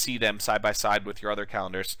overlays and see them side by side with your other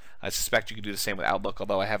calendars. I suspect you could do the same with Outlook,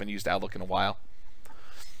 although I haven't used Outlook in a while.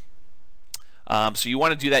 So you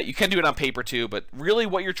want to do that. You can do it on paper too, but really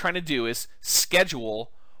what you're trying to do is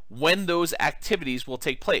schedule when those activities will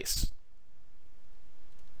take place.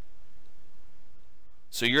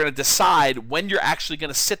 So you're going to decide when you're actually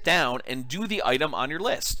going to sit down and do the item on your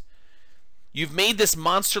list. You've made this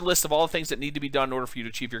monster list of all the things that need to be done in order for you to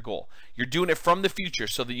achieve your goal. You're doing it from the future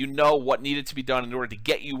so that you know what needed to be done in order to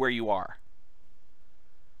get you where you are.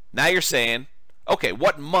 Now you're saying, okay,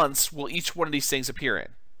 what months will each one of these things appear in?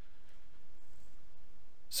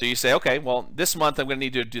 So you say, okay, well, this month I'm going to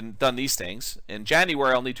need to have done these things. In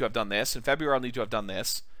January, I'll need to have done this. In February, I'll need to have done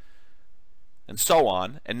this. And so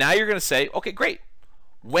on. And now you're going to say, okay, great.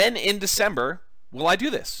 When in December will I do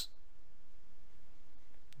this?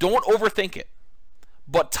 Don't overthink it,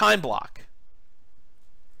 but time block.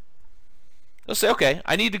 You'll say, okay,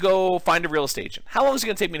 I need to go find a real estate agent. How long is it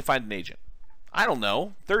going to take me to find an agent? I don't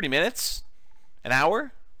know, 30 minutes? An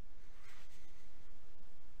hour?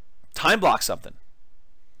 Time block something.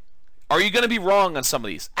 Are you going to be wrong on some of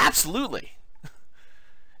these? Absolutely.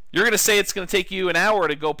 You're going to say it's going to take you an hour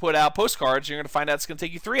to go put out postcards. You're going to find out it's going to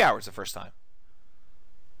take you 3 hours the first time.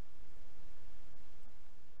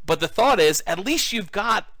 But the thought is, at least you've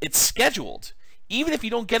got it scheduled. Even if you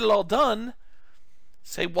don't get it all done,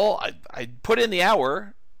 say, well, I put in the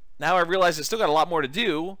hour. Now I realize I still got a lot more to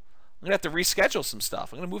do. I'm going to have to reschedule some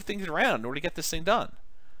stuff. I'm going to move things around in order to get this thing done.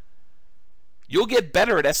 You'll get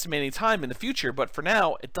better at estimating time in the future, but for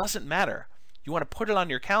now, it doesn't matter. You want to put it on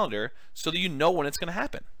your calendar so that you know when it's going to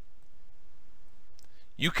happen.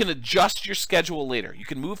 You can adjust your schedule later. You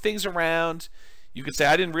can move things around. You can say,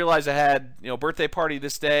 I didn't realize I had a birthday party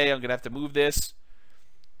this day. I'm going to have to move this.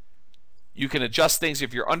 You can adjust things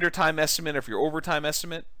if you're under time estimate or if you're over time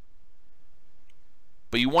estimate.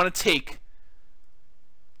 But you want to take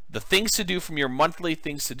the things to do from your monthly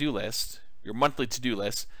things to do list, your monthly to-do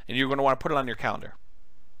list, and you're going to want to put it on your calendar.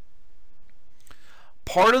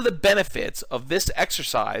 Part of the benefits of this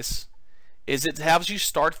exercise is it helps you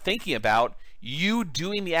start thinking about you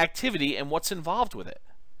doing the activity and what's involved with it.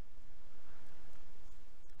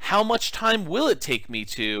 How much time will it take me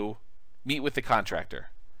to meet with the contractor?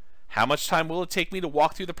 How much time will it take me to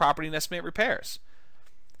walk through the property and estimate repairs?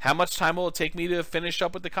 How much time will it take me to finish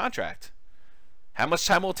up with the contract? How much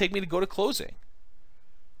time will it take me to go to closing?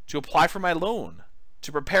 To apply for my loan?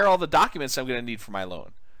 To prepare all the documents I'm going to need for my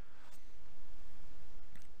loan?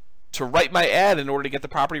 To write my ad in order to get the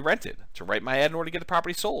property rented? To write my ad in order to get the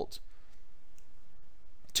property sold?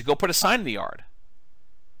 To go put a sign in the yard?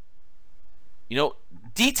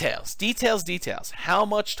 Details. How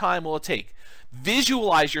much time will it take?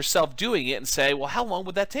 Visualize yourself doing it and say, well, how long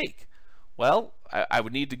would that take? Well, I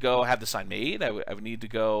would need to go have the sign made. I would need to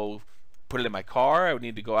go put it in my car. I would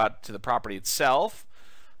need to go out to the property itself.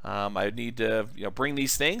 I would need to bring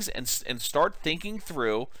these things and start thinking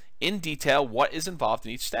through in detail what is involved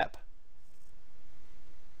in each step.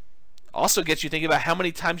 Also gets you thinking about how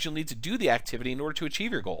many times you'll need to do the activity in order to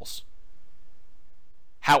achieve your goals.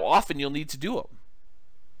 How often you'll need to do them.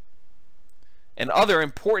 And other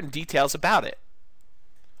important details about it.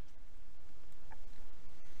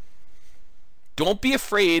 Don't be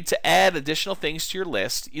afraid to add additional things to your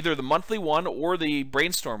list, either the monthly one or the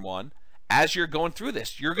brainstorm one, as you're going through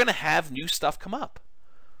this. You're going to have new stuff come up.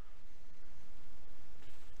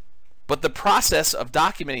 But the process of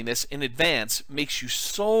documenting this in advance makes you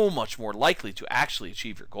so much more likely to actually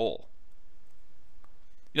achieve your goal.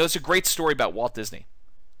 It's a great story about Walt Disney.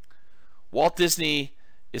 Walt Disney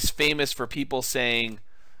is famous for people saying,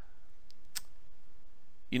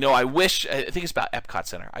 I think it's about Epcot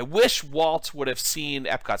Center. I wish Walt would have seen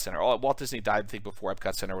Epcot Center. Walt Disney died, I think, before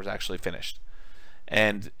Epcot Center was actually finished.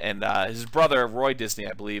 And his brother, Roy Disney,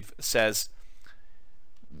 I believe, says,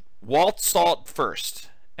 Walt saw it first,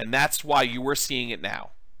 and that's why you were seeing it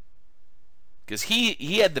now. Because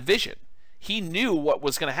he had the vision. He knew what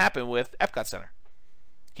was going to happen with Epcot Center.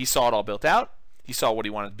 He saw it all built out. He saw what he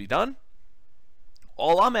wanted to be done.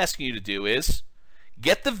 All I'm asking you to do is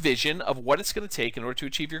get the vision of what it's going to take in order to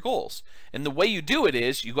achieve your goals. And the way you do it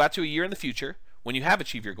is you go out to a year in the future when you have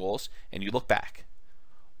achieved your goals and you look back.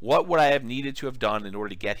 What would I have needed to have done in order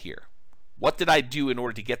to get here? What did I do in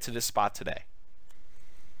order to get to this spot today?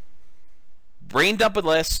 Brain dump a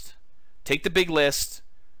list, take the big list,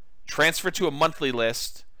 transfer to a monthly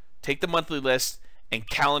list, take the monthly list, and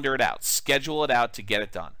calendar it out. Schedule it out to get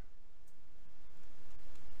it done.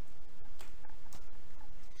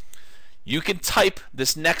 You can type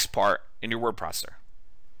this next part in your word processor.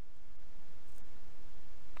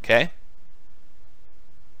 Okay?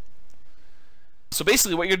 So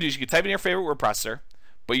basically what you're going to do is you can type in your favorite word processor,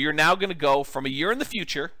 but you're now going to go from a year in the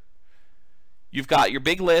future. You've got your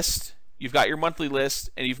big list, you've got your monthly list,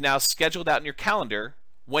 and you've now scheduled out in your calendar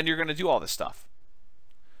when you're going to do all this stuff.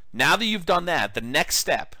 Now that you've done that, the next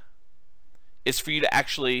step is for you to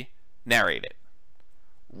actually narrate it.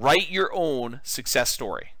 Write your own success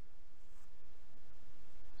story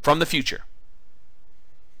from the future.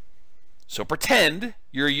 So pretend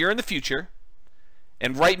you're a year in the future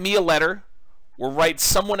and write me a letter, or write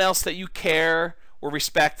someone else that you care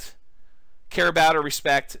about or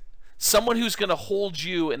respect, someone who's going to hold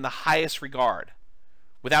you in the highest regard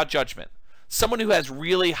without judgment, someone who has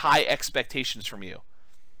really high expectations from you.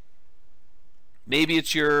 Maybe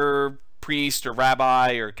it's your priest or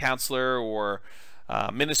rabbi or counselor or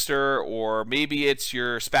minister, or maybe it's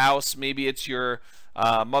your spouse, maybe it's your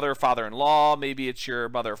mother or father-in-law, maybe it's your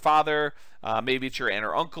mother or father, maybe it's your aunt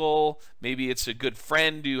or uncle, maybe it's a good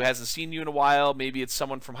friend who hasn't seen you in a while, maybe it's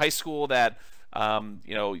someone from high school that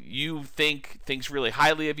you think thinks really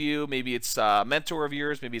highly of you, maybe it's a mentor of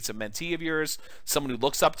yours, maybe it's a mentee of yours, someone who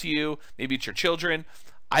looks up to you, maybe it's your children.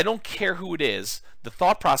 I don't care who it is. The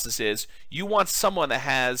thought process is you want someone that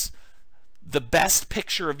has the best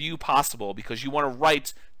picture of you possible, because you want to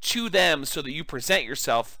write to them so that you present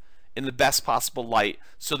yourself in the best possible light,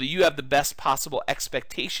 so that you have the best possible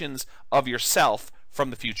expectations of yourself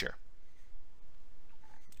from the future.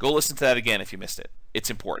 Go listen to that again if you missed it. It's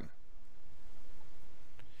important.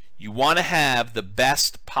 You want to have the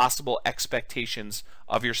best possible expectations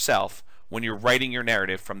of yourself when you're writing your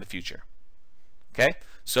narrative from the future. Okay?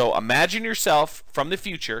 So imagine yourself from the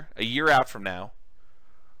future, a year out from now,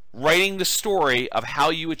 writing the story of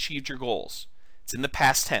how you achieved your goals. It's in the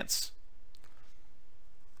past tense.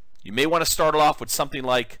 You may want to start off with something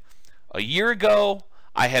like, a year ago,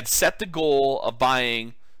 I had set the goal of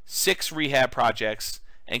buying 6 rehab projects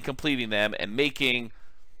and completing them and making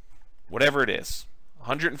whatever it is,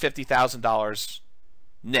 $150,000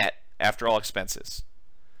 net after all expenses.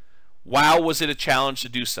 Wow, was it a challenge to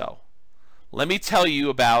do so? Let me tell you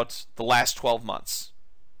about the last 12 months.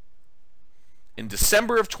 In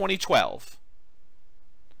December of 2012,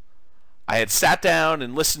 I had sat down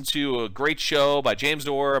and listened to a great show by James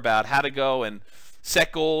Orr about how to go and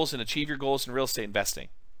set goals and achieve your goals in real estate investing.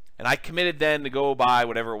 And I committed then to go buy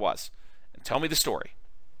whatever it was. And tell me the story.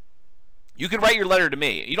 You can write your letter to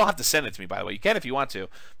me. You don't have to send it to me, by the way. You can if you want to,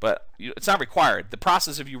 but it's not required. The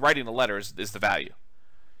process of you writing the letter is the value.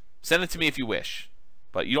 Send it to me if you wish,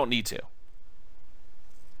 but you don't need to.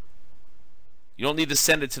 You don't need to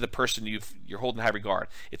send it to the person you're holding in high regard.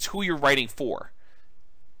 It's who you're writing for.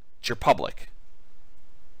 It's your public.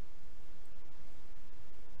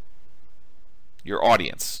 Your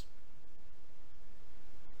audience.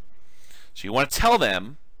 So you want to tell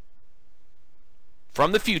them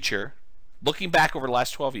from the future, looking back over the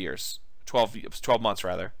last 12 years, 12 months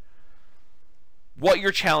rather, what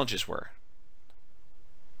your challenges were.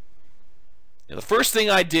 The first thing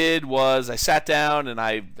I did was I sat down and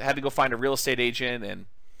I had to go find a real estate agent, and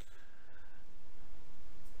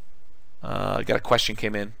I got a question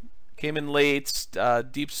came in late.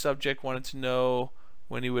 Deep subject, wanted to know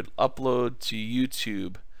when he would upload to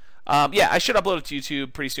YouTube. Yeah, I should upload it to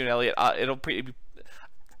YouTube pretty soon, Elliot.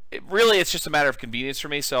 It's just a matter of convenience for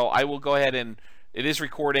me, so I will go ahead and it is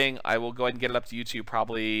recording. I will go ahead and get it up to YouTube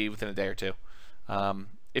probably within a day or two.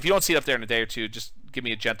 If you don't see it up there in a day or two, just give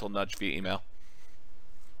me a gentle nudge via email.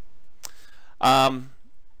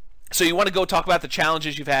 So you want to go talk about the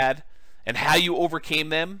challenges you've had and how you overcame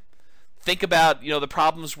them. Think about, the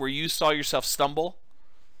problems where you saw yourself stumble.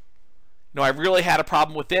 I really had a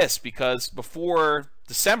problem with this because before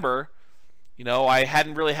December, I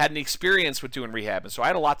hadn't really had any experience with doing rehab, and so I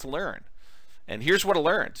had a lot to learn. And here's what I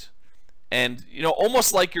learned. And,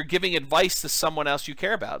 almost like you're giving advice to someone else you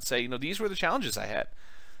care about. Say, these were the challenges I had.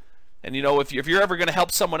 And, if you're ever going to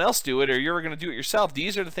help someone else do it or you're ever going to do it yourself,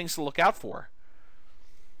 these are the things to look out for.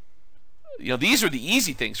 These are the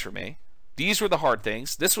easy things for me. These were the hard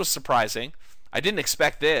things. This was surprising. I didn't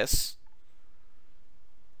expect this.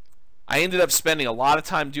 I ended up spending a lot of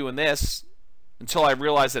time doing this until I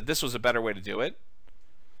realized that this was a better way to do it.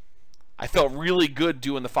 I felt really good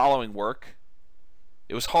doing the following work.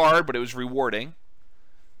 It was hard, but it was rewarding.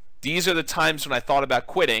 These are the times when I thought about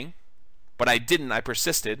quitting, but I didn't. I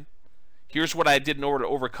persisted. Here's what I did in order to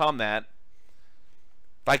overcome that.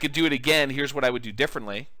 If I could do it again, here's what I would do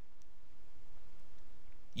differently.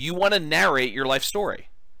 You want to narrate your life story.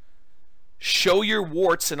 Show your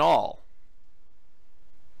warts and all.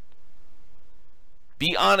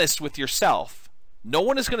 Be honest with yourself. No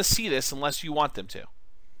one is going to see this unless you want them to.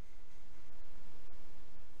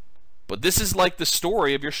 But this is like the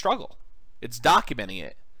story of your struggle. It's documenting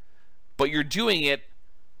it. But you're doing it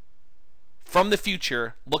from the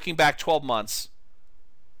future, looking back 12 months,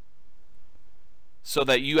 so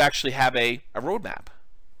that you actually have a roadmap.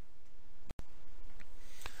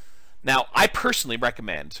 Now, I personally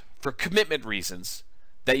recommend, for commitment reasons,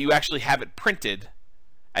 that you actually have it printed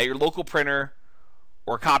at your local printer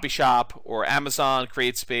or copy shop or Amazon,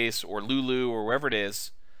 CreateSpace, or Lulu, or wherever it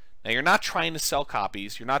is. Now, you're not trying to sell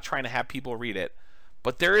copies. You're not trying to have people read it.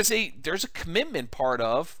 But there's a commitment part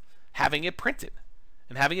of having it printed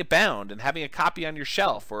and having it bound and having a copy on your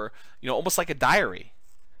shelf, or almost like a diary.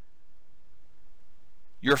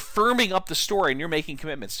 You're firming up the story and you're making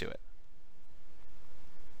commitments to it.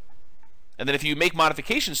 And then if you make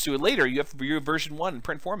modifications to it later, you have to review version 1 in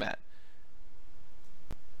print format.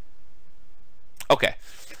 Okay.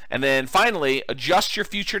 And then finally, adjust your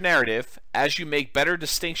future narrative as you make better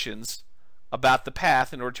distinctions about the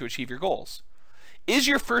path in order to achieve your goals. Is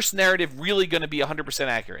your first narrative really going to be 100%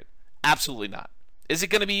 accurate? Absolutely not. Is it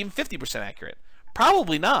going to be even 50% accurate?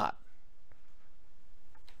 Probably not.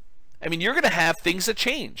 I mean, you're going to have things that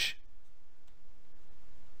change.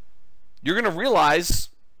 You're going to realize,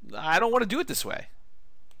 I don't want to do it this way.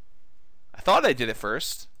 I thought I did it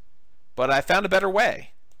first, but I found a better way.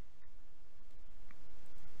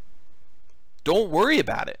 Don't worry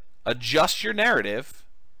about it. Adjust your narrative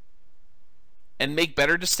and make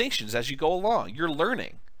better distinctions as you go along. You're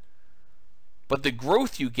learning. But the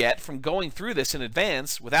growth you get from going through this in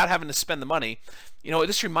advance without having to spend the money,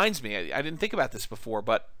 this reminds me, I didn't think about this before,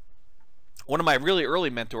 but one of my really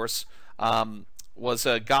early mentors was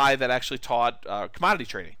a guy that actually taught commodity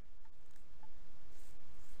trading.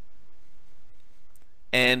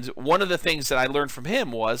 And one of the things that I learned from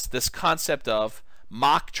him was this concept of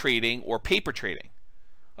mock trading or paper trading,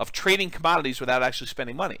 of trading commodities without actually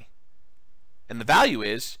spending money. And the value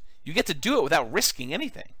is you get to do it without risking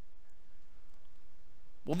anything.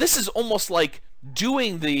 Well, this is almost like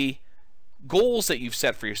doing the goals that you've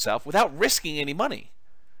set for yourself without risking any money.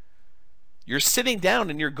 You're sitting down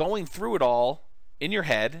and you're going through it all in your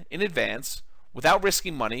head in advance without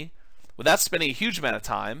risking money, without spending a huge amount of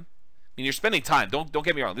time. I mean, you're spending time. Don't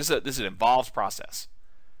get me wrong. This is an involved process.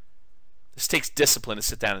 This takes discipline to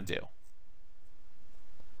sit down and do.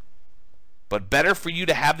 But better for you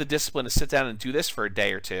to have the discipline to sit down and do this for a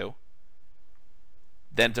day or two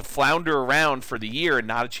than to flounder around for the year and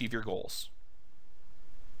not achieve your goals.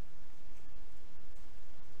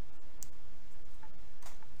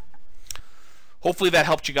 Hopefully that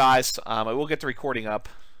helped you guys. I will get the recording up.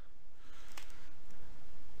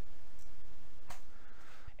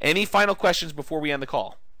 Any final questions before we end the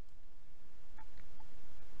call?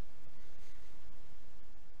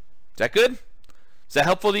 Is that good? Is that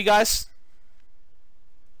helpful to you guys?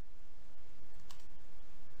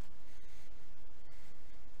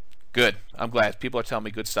 Good. I'm glad. People are telling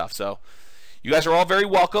me good stuff. So you guys are all very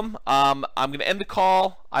welcome. I'm going to end the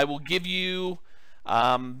call. I will give you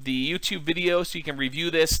the YouTube video so you can review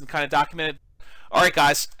this and kind of document it. All right,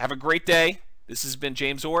 guys. Have a great day. This has been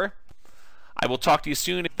James Orr. I will talk to you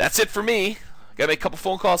soon. That's it for me. Got to make a couple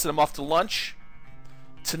phone calls and I'm off to lunch.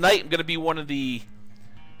 Tonight I'm going to be one of the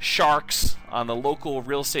sharks on the local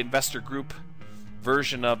real estate investor group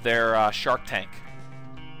version of their Shark Tank.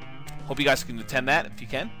 Hope you guys can attend that if you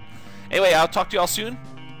can. Anyway, I'll talk to you all soon.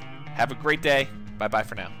 Have a great day. Bye-bye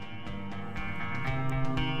for now.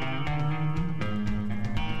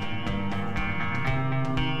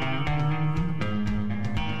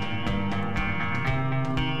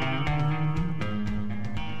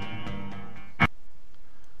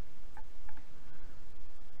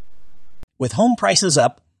 With home prices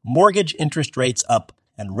up, mortgage interest rates up,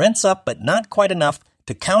 and rents up but not quite enough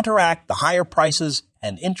to counteract the higher prices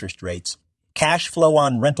and interest rates, cash flow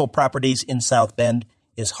on rental properties in South Bend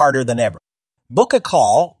is harder than ever. Book a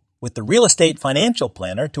call with the Real Estate Financial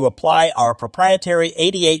Planner to apply our proprietary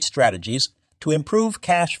 88 strategies to improve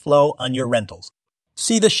cash flow on your rentals.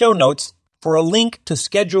 See the show notes for a link to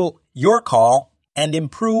schedule your call and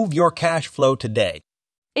improve your cash flow today.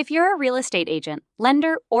 If you're a real estate agent,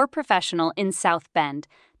 lender, or professional in South Bend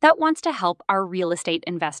that wants to help our real estate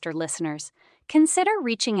investor listeners, consider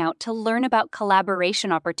reaching out to learn about collaboration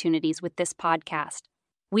opportunities with this podcast.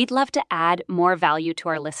 We'd love to add more value to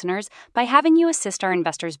our listeners by having you assist our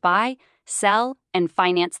investors buy, sell, and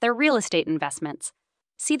finance their real estate investments.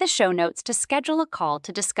 See the show notes to schedule a call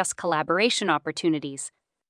to discuss collaboration opportunities.